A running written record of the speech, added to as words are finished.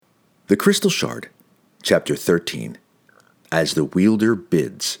The Crystal Shard, Chapter 13, As the Wielder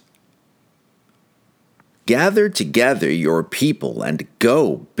Bids. "Gather together your people and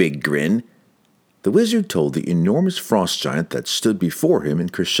go, Big Grin," the wizard told the enormous frost giant that stood before him in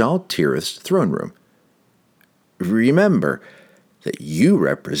Krishal Tirith's throne room. "Remember that you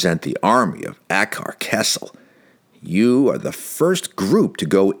represent the army of Akar Kessel. You are the first group to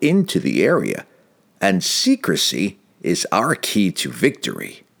go into the area, and secrecy is our key to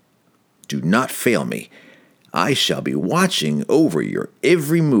victory. Do not fail me. I shall be watching over your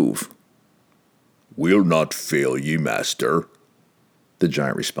every move." "We'll not fail ye, master," the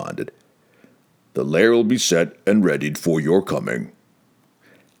giant responded. "The lair will be set and readied for your coming."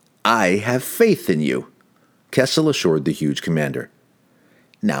 "I have faith in you," Kessel assured the huge commander.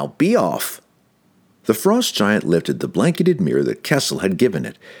 "Now be off." The frost giant lifted the blanketed mirror that Kessel had given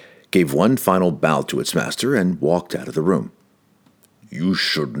it, gave one final bow to its master, and walked out of the room. "You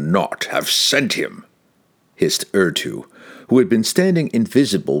should not have sent him," hissed Ertu, who had been standing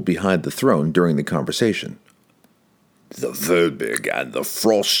invisible behind the throne during the conversation. "The Verbig and the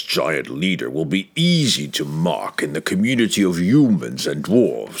frost giant leader will be easy to mark in the community of humans and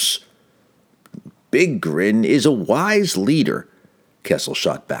dwarves." "Big Grin is a wise leader," Kessel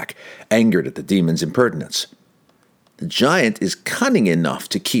shot back, angered at the demon's impertinence. "The giant is cunning enough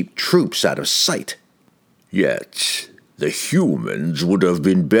to keep troops out of sight." "Yet the humans would have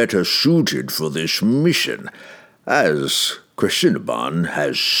been better suited for this mission, as Krishinaban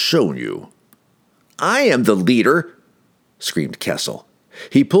has shown you." "I am the leader!" screamed Kessel.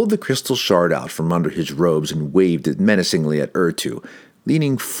 He pulled the crystal shard out from under his robes and waved it menacingly at Ertu,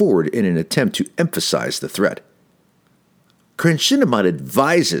 leaning forward in an attempt to emphasize the threat. "Krishinaban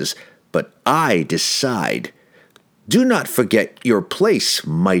advises, but I decide. Do not forget your place,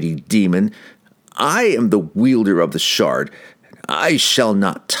 mighty demon. I am the wielder of the shard. I shall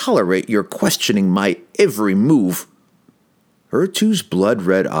not tolerate your questioning my every move." Ertu's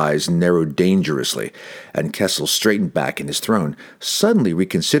blood-red eyes narrowed dangerously, and Kessel straightened back in his throne, suddenly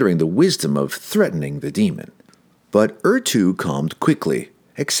reconsidering the wisdom of threatening the demon. But Ertu calmed quickly,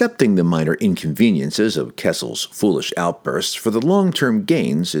 accepting the minor inconveniences of Kessel's foolish outbursts for the long-term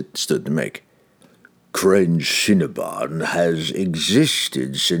gains it stood to make. "Krishinaban has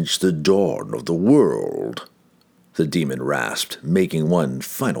existed since the dawn of the world," the demon rasped, making one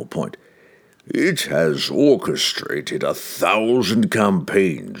final point. "It has orchestrated 1,000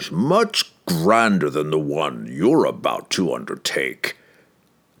 campaigns, much grander than the one you're about to undertake.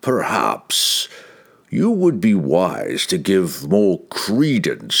 Perhaps you would be wise to give more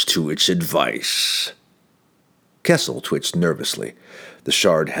credence to its advice." Kessel twitched nervously. The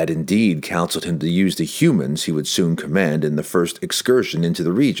shard had indeed counseled him to use the humans he would soon command in the first excursion into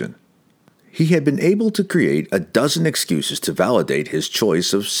the region. He had been able to create a dozen excuses to validate his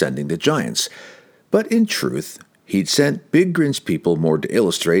choice of sending the giants, but in truth, he'd sent Big Grin's people more to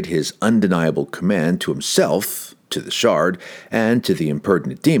illustrate his undeniable command to himself, to the shard, and to the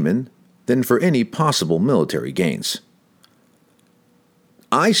impertinent demon, than for any possible military gains.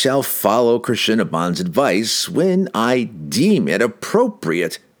 "I shall follow Krishinaban's advice when I deem it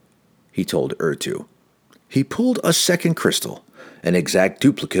appropriate," he told Ertu. He pulled a second crystal, an exact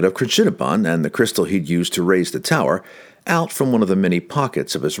duplicate of Krishinaban and the crystal he'd used to raise the tower, out from one of the many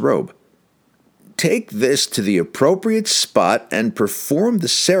pockets of his robe. "Take this to the appropriate spot and perform the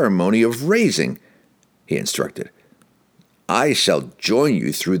ceremony of raising," he instructed. "I shall join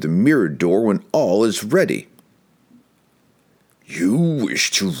you through the mirror door when all is ready." "You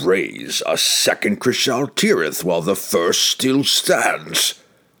wish to raise a second Krishal Tirith while the first still stands,"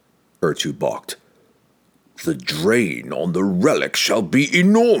 Ertu balked. "The drain on the relic shall be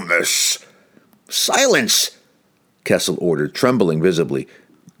enormous." "Silence!" Kessel ordered, trembling visibly.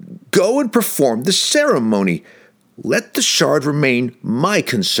 "Go and perform the ceremony. Let the shard remain my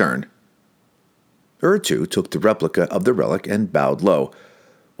concern." Ertu took the replica of the relic and bowed low.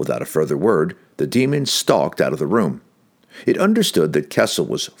 Without a further word, the demon stalked out of the room. It understood that Kessel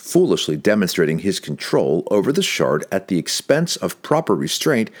was foolishly demonstrating his control over the shard at the expense of proper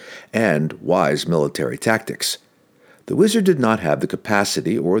restraint and wise military tactics. The wizard did not have the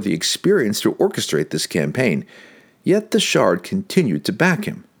capacity or the experience to orchestrate this campaign, yet the shard continued to back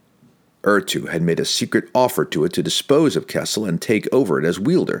him. Ertu had made a secret offer to it to dispose of Kessel and take over it as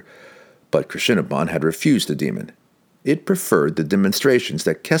wielder, but Krishinaban had refused the demon. It preferred the demonstrations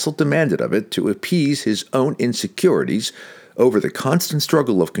that Kessel demanded of it to appease his own insecurities over the constant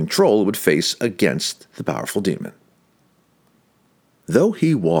struggle of control it would face against the powerful demon. Though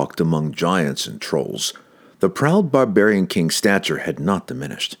he walked among giants and trolls, the proud barbarian king's stature had not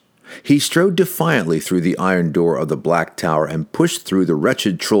diminished. He strode defiantly through the iron door of the Black Tower and pushed through the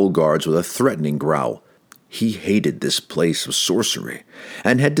wretched troll guards with a threatening growl. He hated this place of sorcery,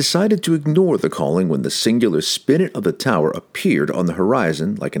 and had decided to ignore the calling when the singular spinet of the tower appeared on the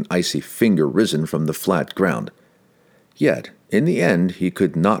horizon like an icy finger risen from the flat ground. Yet, in the end, he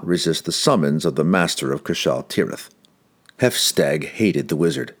could not resist the summons of the master of Cashal Tirith. Hefstag hated the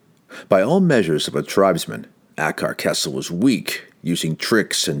wizard. By all measures of a tribesman, Akar Kessel was weak, using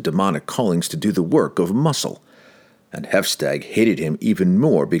tricks and demonic callings to do the work of muscle. And Hefstag hated him even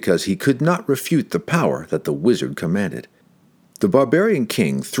more because he could not refute the power that the wizard commanded. The barbarian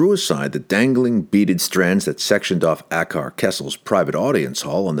king threw aside the dangling beaded strands that sectioned off Akar Kessel's private audience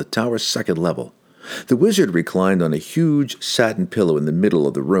hall on the tower's second level. The wizard reclined on a huge satin pillow in the middle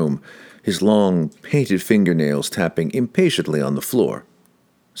of the room, his long, painted fingernails tapping impatiently on the floor.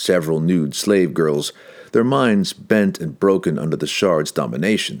 Several nude slave girls, their minds bent and broken under the shard's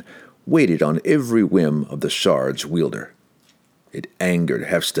domination, waited on every whim of the shard's wielder. It angered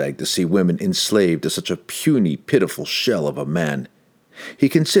Hefstag to see women enslaved to such a puny, pitiful shell of a man. He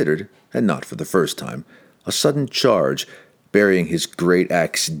considered, and not for the first time, a sudden charge, burying his great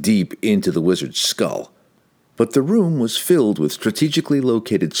axe deep into the wizard's skull. But the room was filled with strategically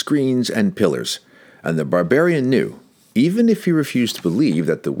located screens and pillars, and the barbarian knew, even if he refused to believe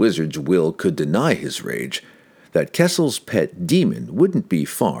that the wizard's will could deny his rage, that Kessel's pet demon wouldn't be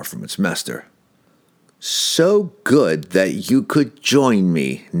far from its master. "So good that you could join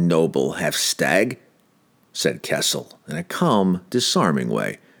me, noble Hefstag," said Kessel in a calm, disarming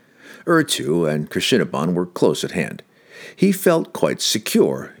way. Urtu and Krishinaban were close at hand. He felt quite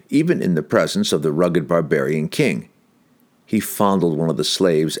secure, even in the presence of the rugged barbarian king. He fondled one of the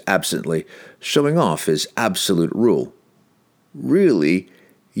slaves absently, showing off his absolute rule. "Really,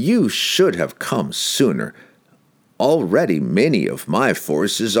 you should have come sooner. Already many of my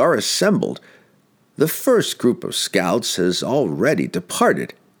forces are assembled. The first group of scouts has already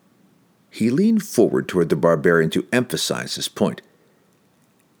departed." He leaned forward toward the barbarian to emphasize his point.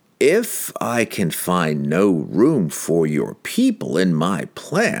 "If I can find no room for your people in my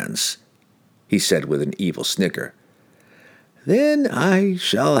plans," he said with an evil snicker, "then I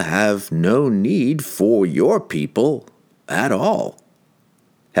shall have no need for your people at all."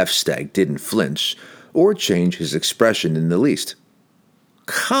 Hefstag didn't flinch or change his expression in the least.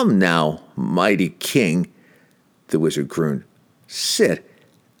 "Come now, mighty king," the wizard crooned. "Sit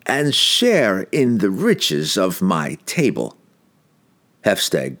and share in the riches of my table."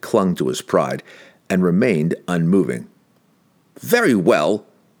 Hefstag clung to his pride and remained unmoving. "Very well,"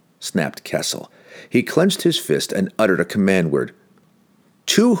 snapped Kessel. He clenched his fist and uttered a command word.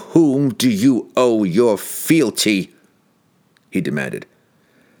 "To whom do you owe your fealty?" he demanded.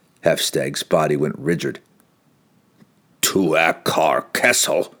 Hefstag's body went rigid. "To Akar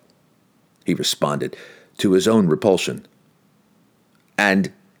Kessel," he responded, to his own repulsion.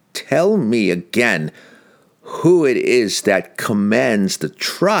 "And tell me again who it is that commands the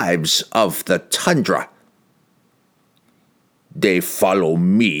tribes of the tundra." "They follow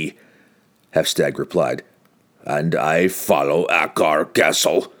me," Hefstag replied, "and I follow Akar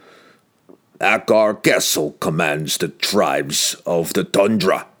Kessel. Akar Kessel commands the tribes of the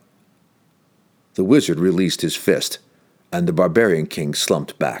tundra." The wizard released his fist, and the barbarian king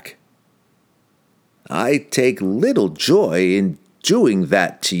slumped back. "I take little joy in doing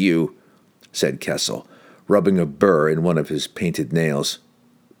that to you," said Kessel, rubbing a burr in one of his painted nails.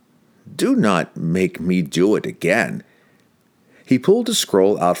 "Do not make me do it again." He pulled a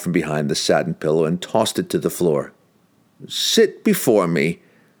scroll out from behind the satin pillow and tossed it to the floor. "Sit before me,"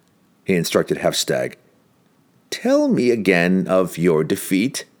 he instructed Hefstag. "Tell me again of your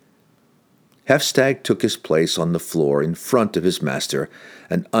defeat." Hefstag took his place on the floor in front of his master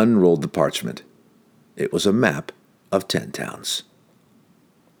and unrolled the parchment. It was a map of 10 towns.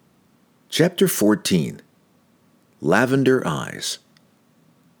 Chapter 14. Lavender Eyes.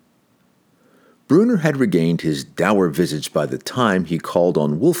 Bruenor had regained his dour visage by the time he called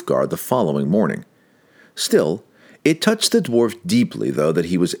on Wulfgar the following morning. Still, it touched the dwarf deeply, though, that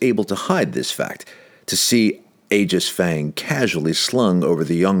he was able to hide this fact, to see Aegis Fang casually slung over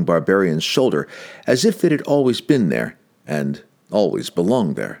the young barbarian's shoulder, as if it had always been there, and always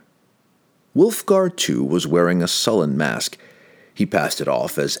belonged there. Wulfgar, too, was wearing a sullen mask. He passed it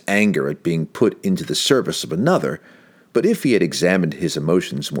off as anger at being put into the service of another, but if he had examined his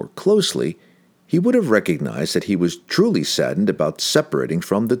emotions more closely, he would have recognized that he was truly saddened about separating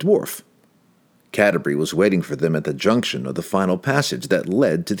from the dwarf. Canterbury was waiting for them at the junction of the final passage that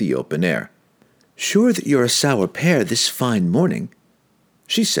led to the open air. "Sure that you're a sour pair this fine morning,"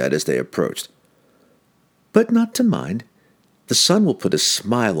 she said as they approached. "But not to mind. The sun will put a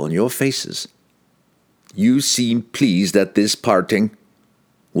smile on your faces." "You seem pleased at this parting,"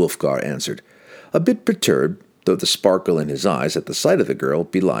 Wulfgar answered, a bit perturbed, though the sparkle in his eyes at the sight of the girl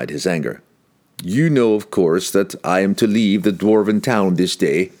belied his anger. "You know, of course, that I am to leave the dwarven town this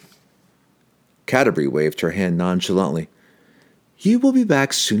day." Canterbury waved her hand nonchalantly. "You will be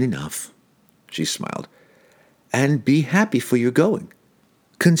back soon enough," she smiled, "and be happy for your going.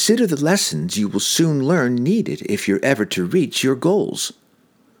 Consider the lessons you will soon learn needed if you're ever to reach your goals."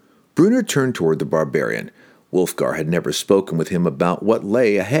 Brunner turned toward the barbarian. Wulfgar had never spoken with him about what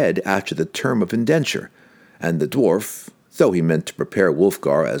lay ahead after the term of indenture, and the dwarf, though he meant to prepare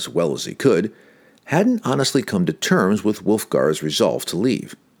Wulfgar as well as he could, hadn't honestly come to terms with Wulfgar's resolve to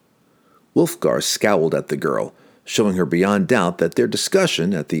leave. Wulfgar scowled at the girl, showing her beyond doubt that their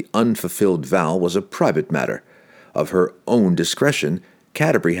discussion at the unfulfilled vow was a private matter. Of her own discretion,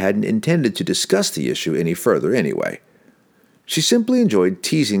 Canterbury hadn't intended to discuss the issue any further anyway. She simply enjoyed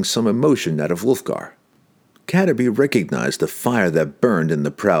teasing some emotion out of Wulfgar. Canterbury recognized the fire that burned in the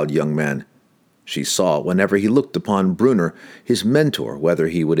proud young man. She saw it whenever he looked upon Brunner, his mentor, whether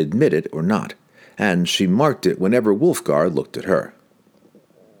he would admit it or not, and she marked it whenever Wulfgar looked at her.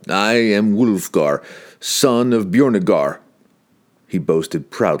 "I am Wulfgar, son of Bjornegar," he boasted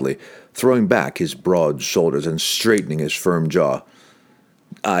proudly, throwing back his broad shoulders and straightening his firm jaw.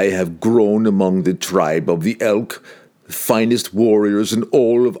 "I have grown among the tribe of the Elk, the finest warriors in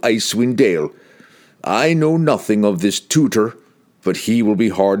all of Icewind Dale. I know nothing of this tutor, but he will be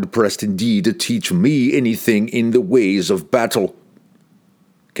hard-pressed indeed to teach me anything in the ways of battle."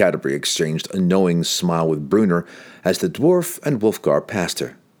 Canterbury exchanged a knowing smile with Brunner as the dwarf and Wulfgar passed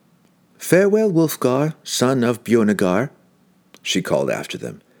her. "Farewell, Wulfgar, son of Bjornegar," she called after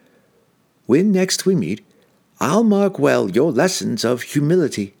them. "When next we meet, I'll mark well your lessons of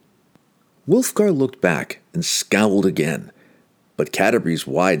humility." Wulfgar looked back and scowled again, but Canterbury's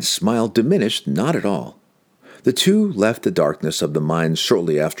wide smile diminished not at all. The two left the darkness of the mines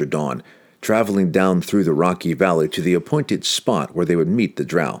shortly after dawn, traveling down through the rocky valley to the appointed spot where they would meet the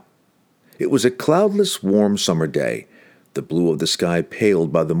drow. It was a cloudless, warm summer day, the blue of the sky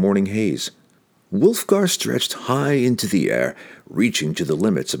paled by the morning haze. Wulfgar stretched high into the air, reaching to the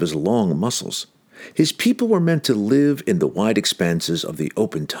limits of his long muscles. His people were meant to live in the wide expanses of the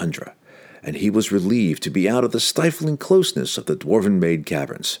open tundra, and he was relieved to be out of the stifling closeness of the dwarven-made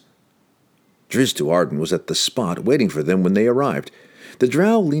caverns. Drizzt Do'Urden was at the spot waiting for them when they arrived. The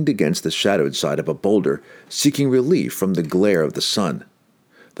drow leaned against the shadowed side of a boulder, seeking relief from the glare of the sun.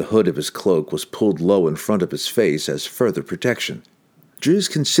 The hood of his cloak was pulled low in front of his face as further protection. Drizzt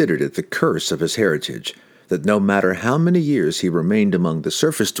considered it the curse of his heritage, that no matter how many years he remained among the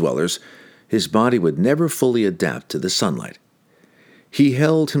surface dwellers, his body would never fully adapt to the sunlight. He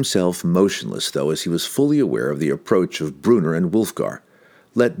held himself motionless, though, as he was fully aware of the approach of Brunner and Wulfgar.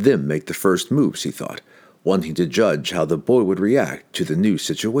 Let them make the first moves, he thought, wanting to judge how the boy would react to the new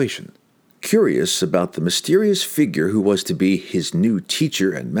situation. Curious about the mysterious figure who was to be his new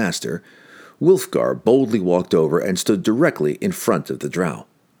teacher and master, Wulfgar boldly walked over and stood directly in front of the drow.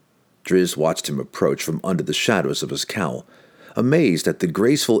 Drizzt watched him approach from under the shadows of his cowl, amazed at the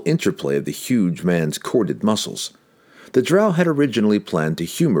graceful interplay of the huge man's corded muscles. The drow had originally planned to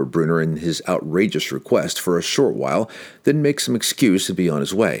humor Brunner in his outrageous request for a short while, then make some excuse to be on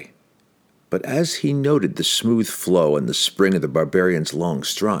his way. But as he noted the smooth flow and the spring of the barbarian's long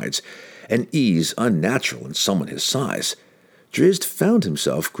strides, an ease unnatural in someone his size, Drizzt found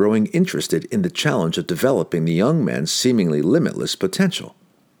himself growing interested in the challenge of developing the young man's seemingly limitless potential.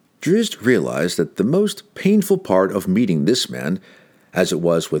 Drizzt realized that the most painful part of meeting this man, as it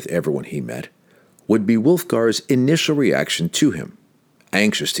was with everyone he met, would be Wulfgar's initial reaction to him.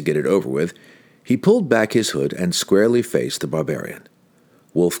 Anxious to get it over with, he pulled back his hood and squarely faced the barbarian.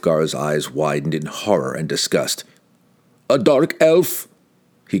 Wulfgar's eyes widened in horror and disgust. "A dark elf!"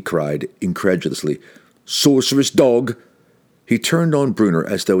 he cried incredulously. "Sorceress dog!" He turned on Brunner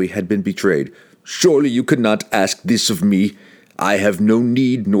as though he had been betrayed. "Surely you could not ask this of me. I have no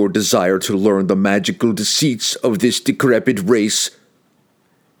need nor desire to learn the magical deceits of this decrepit race."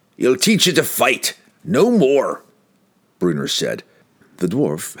 "You'll teach you to fight, no more," Brunner said. The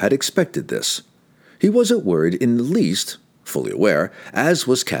dwarf had expected this. He wasn't worried in the least, fully aware, as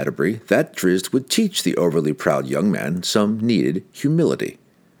was Canterbury, that Drizzt would teach the overly proud young man some needed humility.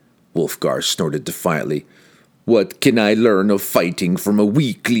 Wulfgar snorted defiantly. "What can I learn of fighting from a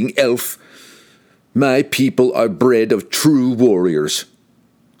weakling elf? My people are bred of true warriors."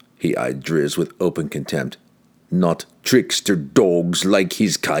 He eyed Drizzt with open contempt. "Not trickster dogs like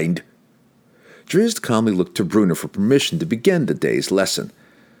his kind." Drizzt calmly looked to Brunner for permission to begin the day's lesson.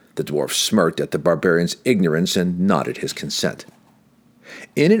 The dwarf smirked at the barbarian's ignorance and nodded his consent.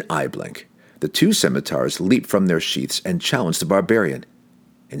 In an eye blink, the two scimitars leaped from their sheaths and challenged the barbarian.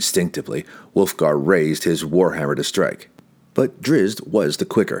 Instinctively, Wulfgar raised his warhammer to strike. But Drizzt was the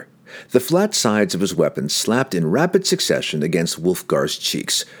quicker. The flat sides of his weapon slapped in rapid succession against Wulfgar's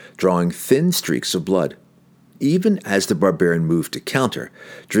cheeks, drawing thin streaks of blood. Even as the barbarian moved to counter,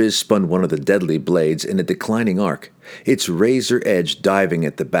 Drizzt spun one of the deadly blades in a declining arc, its razor edge diving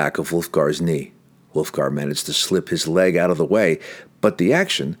at the back of Wulfgar's knee. Wulfgar managed to slip his leg out of the way, but the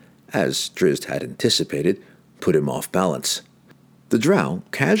action, as Drizzt had anticipated, put him off balance. The drow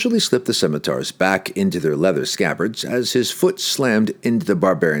casually slipped the scimitars back into their leather scabbards as his foot slammed into the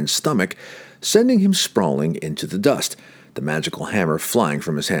barbarian's stomach, sending him sprawling into the dust, the magical hammer flying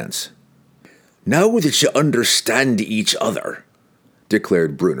from his hands. "Now that you understand each other,"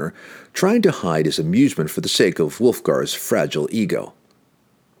 declared Brunner, trying to hide his amusement for the sake of Wulfgar's fragile ego,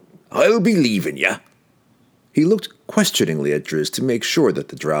 "I'll be leaving you." He looked questioningly at Drizzt to make sure that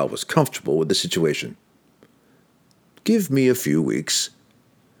the drow was comfortable with the situation. "Give me a few weeks,"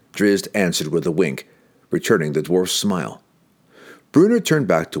 Drizzt answered with a wink, returning the dwarf's smile. Brunner turned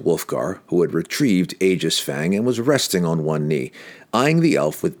back to Wulfgar, who had retrieved Aegis Fang and was resting on one knee, eyeing the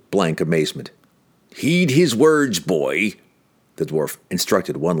elf with blank amazement. "Heed his words, boy," the dwarf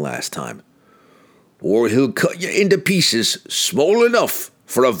instructed one last time, "or he'll cut you into pieces small enough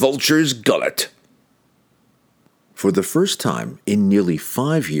for a vulture's gullet." For the first time in nearly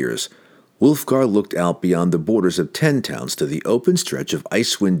 5 years, Wulfgar looked out beyond the borders of 10 towns to the open stretch of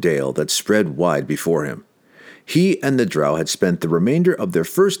Icewind Dale that spread wide before him. He and the drow had spent the remainder of their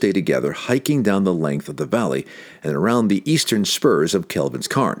first day together hiking down the length of the valley and around the eastern spurs of Kelvin's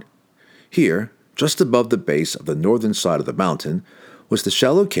Cairn. Here, just above the base of the northern side of the mountain, was the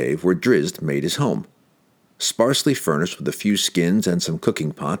shallow cave where Drizzt made his home. Sparsely furnished with a few skins and some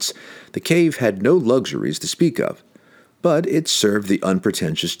cooking pots, the cave had no luxuries to speak of, but it served the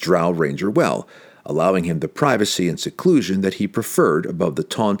unpretentious drow ranger well, allowing him the privacy and seclusion that he preferred above the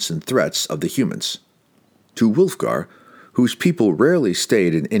taunts and threats of the humans. To Wulfgar, whose people rarely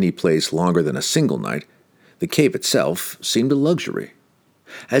stayed in any place longer than a single night, the cave itself seemed a luxury.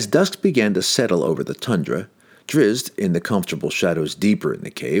 As dusk began to settle over the tundra, Drizzt, in the comfortable shadows deeper in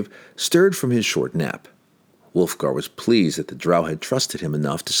the cave, stirred from his short nap. Wulfgar was pleased that the drow had trusted him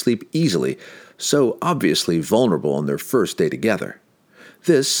enough to sleep easily, so obviously vulnerable on their first day together.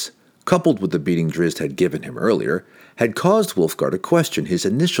 This, coupled with the beating Drizzt had given him earlier, had caused Wulfgar to question his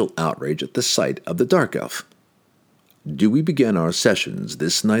initial outrage at the sight of the dark elf. "Do we begin our sessions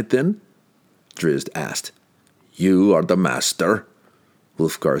this night, then?" Drizzt asked. "You are the master,"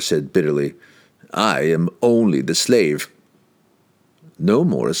 Wulfgar said bitterly. "I am only the slave." "No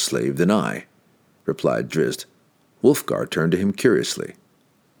more a slave than I," replied Drizzt. Wulfgar turned to him curiously.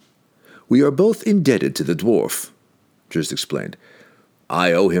 "We are both indebted to the dwarf," Drizzt explained.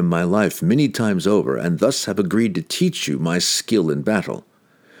 "I owe him my life many times over, and thus have agreed to teach you my skill in battle.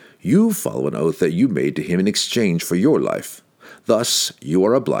 You follow an oath that you made to him in exchange for your life. Thus, you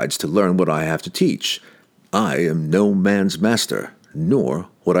are obliged to learn what I have to teach. I am no man's master, nor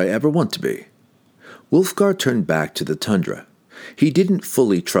would I ever want to be." Wulfgar turned back to the tundra. He didn't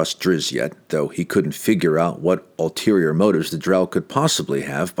fully trust Drizzt yet, though he couldn't figure out what ulterior motives the drow could possibly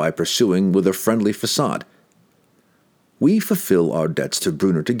have by pursuing with a friendly facade. "We fulfill our debts to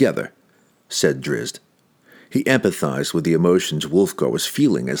Brunner together," said Drizzt. He empathized with the emotions Wulfgar was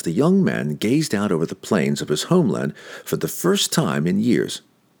feeling as the young man gazed out over the plains of his homeland for the first time in years.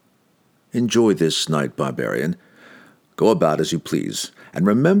 "Enjoy this night, barbarian. Go about as you please, and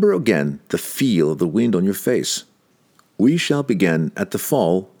remember again the feel of the wind on your face. We shall begin at the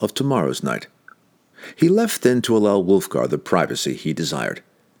fall of tomorrow's night." He left then to allow Wulfgar the privacy he desired.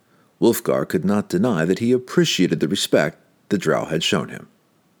 Wulfgar could not deny that he appreciated the respect the drow had shown him.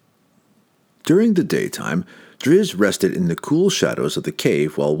 During the daytime, Drizzt rested in the cool shadows of the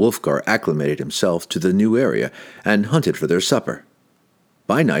cave while Wulfgar acclimated himself to the new area and hunted for their supper.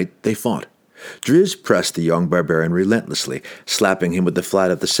 By night, they fought. Drizzt pressed the young barbarian relentlessly, slapping him with the flat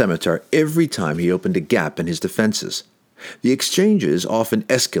of the scimitar every time he opened a gap in his defenses. The exchanges often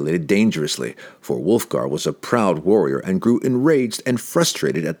escalated dangerously, for Wulfgar was a proud warrior and grew enraged and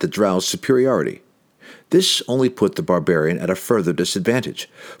frustrated at the drow's superiority. This only put the barbarian at a further disadvantage,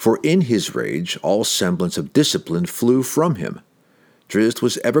 for in his rage all semblance of discipline flew from him. Drizzt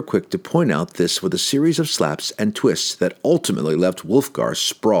was ever quick to point out this with a series of slaps and twists that ultimately left Wulfgar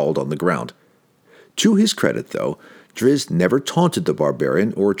sprawled on the ground. To his credit, though, Drizzt never taunted the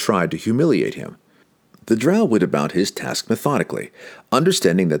barbarian or tried to humiliate him. The drow went about his task methodically,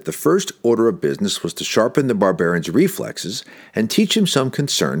 understanding that the first order of business was to sharpen the barbarian's reflexes and teach him some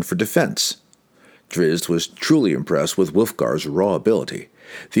concern for defense. Drizzt was truly impressed with Wulfgar's raw ability.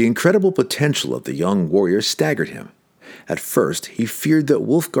 The incredible potential of the young warrior staggered him. At first, he feared that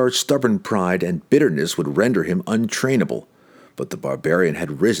Wulfgar's stubborn pride and bitterness would render him untrainable, but the barbarian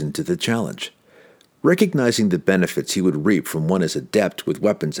had risen to the challenge. Recognizing the benefits he would reap from one as adept with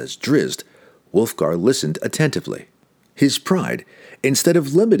weapons as Drizzt, Wulfgar listened attentively. His pride, instead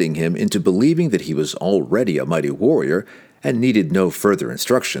of limiting him into believing that he was already a mighty warrior and needed no further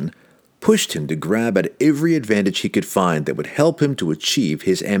instruction, pushed him to grab at every advantage he could find that would help him to achieve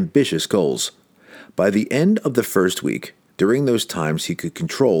his ambitious goals. By the end of the first week, during those times he could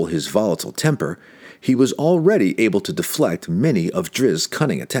control his volatile temper, he was already able to deflect many of Drizzt's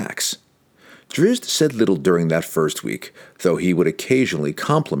cunning attacks. Drizzt said little during that first week, though he would occasionally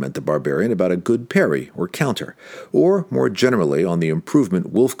compliment the barbarian about a good parry or counter, or more generally on the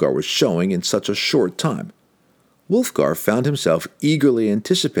improvement Wulfgar was showing in such a short time. Wulfgar found himself eagerly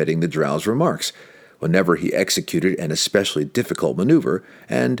anticipating the drow's remarks whenever he executed an especially difficult maneuver,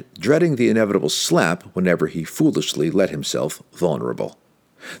 and dreading the inevitable slap whenever he foolishly let himself vulnerable.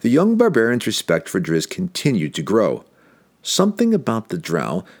 The young barbarian's respect for Drizzt continued to grow. Something about the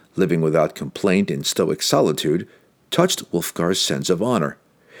drow, living without complaint in stoic solitude, touched Wulfgar's sense of honor.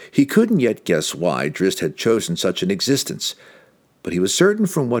 He couldn't yet guess why Drizzt had chosen such an existence, but he was certain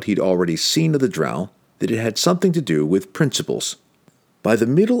from what he'd already seen of the drow that it had something to do with principles. By the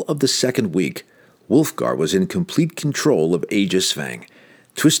middle of the second week, Wulfgar was in complete control of Aegis Fang,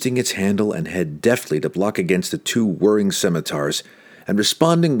 twisting its handle and head deftly to block against the two whirring scimitars, and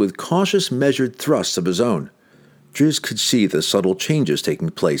responding with cautious, measured thrusts of his own. Drizzt could see the subtle changes taking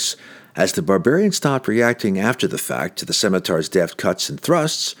place as the barbarian stopped reacting after the fact to the scimitar's deft cuts and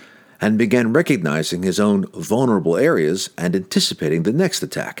thrusts, and began recognizing his own vulnerable areas and anticipating the next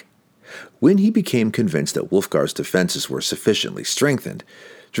attack. When he became convinced that Wulfgar's defenses were sufficiently strengthened,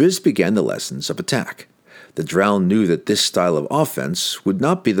 Drizzt began the lessons of attack. The drow knew that this style of offense would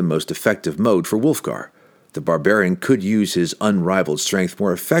not be the most effective mode for Wulfgar. The barbarian could use his unrivaled strength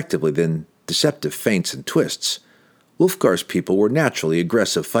more effectively than deceptive feints and twists. Wulfgar's people were naturally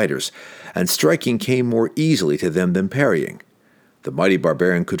aggressive fighters, and striking came more easily to them than parrying. The mighty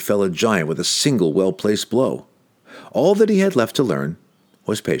barbarian could fell a giant with a single well-placed blow. All that he had left to learn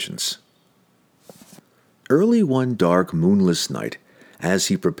was patience. Early one dark, moonless night, as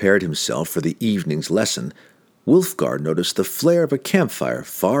he prepared himself for the evening's lesson, Wulfgar noticed the flare of a campfire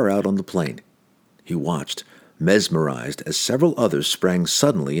far out on the plain. He watched, mesmerized, as several others sprang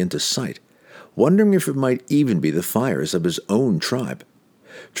suddenly into sight, wondering if it might even be the fires of his own tribe.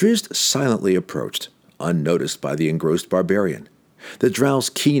 Drizzt silently approached, unnoticed by the engrossed barbarian. The drow's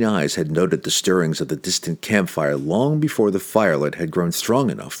keen eyes had noted the stirrings of the distant campfire long before the firelight had grown strong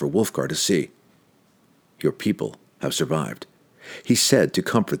enough for Wulfgar to see. "Your people have survived," he said to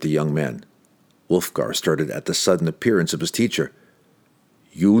comfort the young man. Wulfgar started at the sudden appearance of his teacher.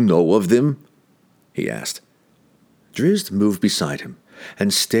 "You know of them?" he asked. Drizzt moved beside him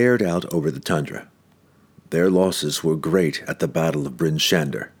and stared out over the tundra. "Their losses were great at the Battle of Bryn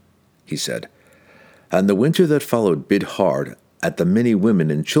Shander," he said, "and the winter that followed bit hard at the many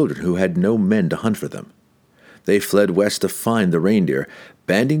women and children who had no men to hunt for them. They fled west to find the reindeer,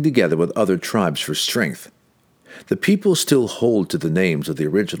 banding together with other tribes for strength. The people still hold to the names of the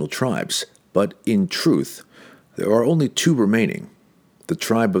original tribes, but in truth, there are only two remaining, the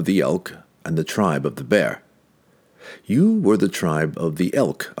tribe of the elk and the tribe of the bear." "You were the tribe of the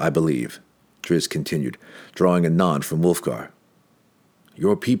elk, I believe," Drizzt continued, drawing a nod from Wulfgar.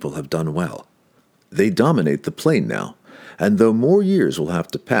 "Your people have done well. They dominate the plain now, and though more years will have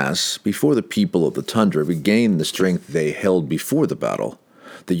to pass before the people of the tundra regain the strength they held before the battle,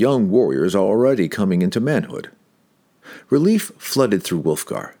 the young warriors are already coming into manhood." Relief flooded through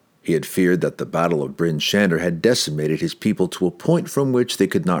Wulfgar. He had feared that the Battle of Bryn Shander had decimated his people to a point from which they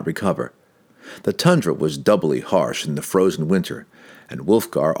could not recover. The tundra was doubly harsh in the frozen winter, and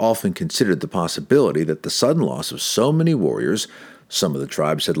Wulfgar often considered the possibility that the sudden loss of so many warriors, some of the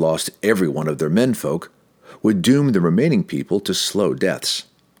tribes had lost every one of their menfolk, would doom the remaining people to slow deaths.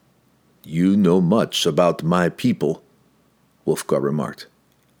 "You know much about my people," Wulfgar remarked.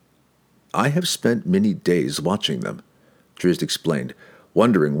 "I have spent many days watching them," Drizzt explained,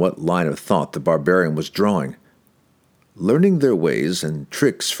 wondering what line of thought the barbarian was drawing. "Learning their ways and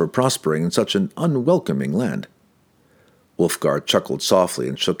tricks for prospering in such an unwelcoming land." Wulfgar chuckled softly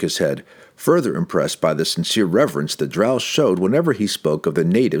and shook his head, further impressed by the sincere reverence the drow showed whenever he spoke of the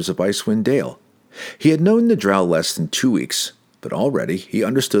natives of Icewind Dale. He had known the drow less than 2 weeks, but already he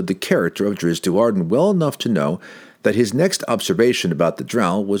understood the character of Drizzt Do'Urden well enough to know that his next observation about the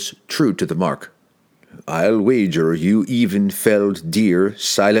drow was true to the mark. "I'll wager you even felled deer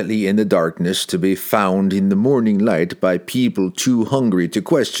silently in the darkness to be found in the morning light by people too hungry to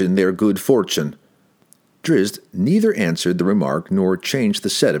question their good fortune." Drizzt neither answered the remark nor changed the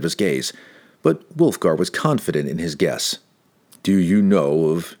set of his gaze, but Wulfgar was confident in his guess. "Do you know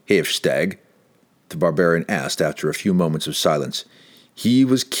of Hæfstag?" the barbarian asked after a few moments of silence. "He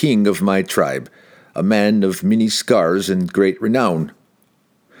was king of my tribe, a man of many scars and great renown."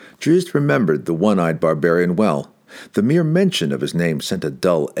 Drizzt remembered the one-eyed barbarian well. The mere mention of his name sent a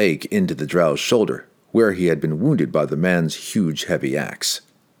dull ache into the drow's shoulder, where he had been wounded by the man's huge, heavy axe.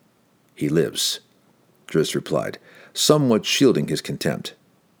 "He lives," Drizzt replied, somewhat shielding his contempt.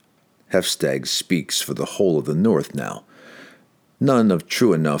 "Hæfstag speaks for the whole of the North now. None of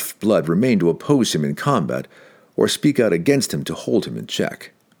true enough blood remained to oppose him in combat or speak out against him to hold him in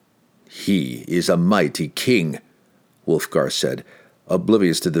check." "He is a mighty king," Wulfgar said,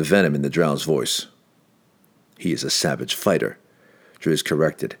 oblivious to the venom in the drow's voice. "He is a savage fighter," Drizzt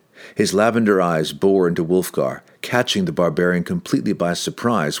corrected. His lavender eyes bore into Wulfgar, catching the barbarian completely by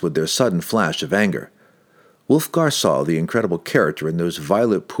surprise with their sudden flash of anger. Wulfgar saw the incredible character in those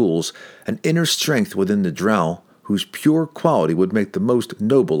violet pools, an inner strength within the drow whose pure quality would make the most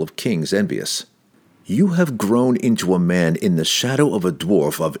noble of kings envious. "You have grown into a man in the shadow of a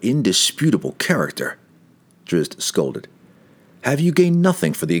dwarf of indisputable character," Drizzt scolded. "Have you gained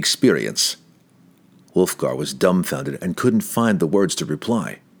nothing for the experience?" Wulfgar was dumbfounded and couldn't find the words to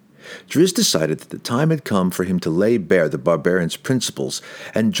reply. Drizzt decided that the time had come for him to lay bare the barbarian's principles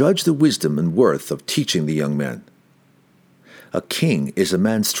and judge the wisdom and worth of teaching the young man. "A king is a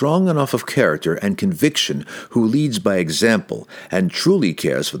man strong enough of character and conviction who leads by example and truly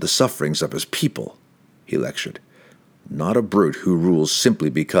cares for the sufferings of his people," he lectured. "Not a brute who rules simply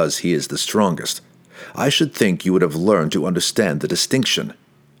because he is the strongest. I should think you would have learned to understand the distinction."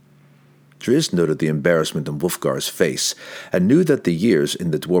 Drizzt noted the embarrassment on Wulfgar's face and knew that the years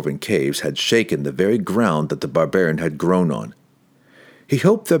in the dwarven caves had shaken the very ground that the barbarian had grown on. He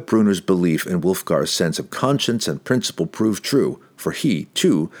hoped that Brunor's belief in Wulfgar's sense of conscience and principle proved true, for he,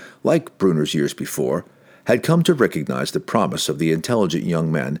 too, like Brunor's years before, had come to recognize the promise of the intelligent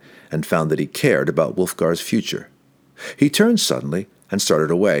young man and found that he cared about Wulfgar's future. He turned suddenly and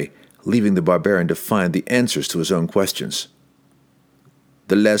started away, leaving the barbarian to find the answers to his own questions.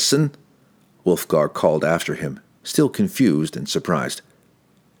 "The lesson?" Wulfgar called after him, still confused and surprised.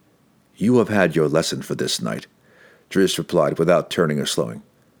 "You have had your lesson for this night," Drizzt replied without turning or slowing.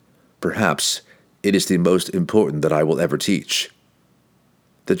 "Perhaps it is the most important that I will ever teach."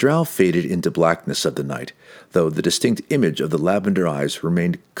 The drow faded into blackness of the night, though the distinct image of the lavender eyes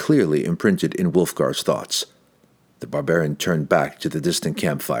remained clearly imprinted in Wulfgar's thoughts. The barbarian turned back to the distant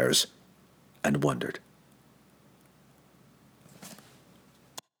campfires and wondered.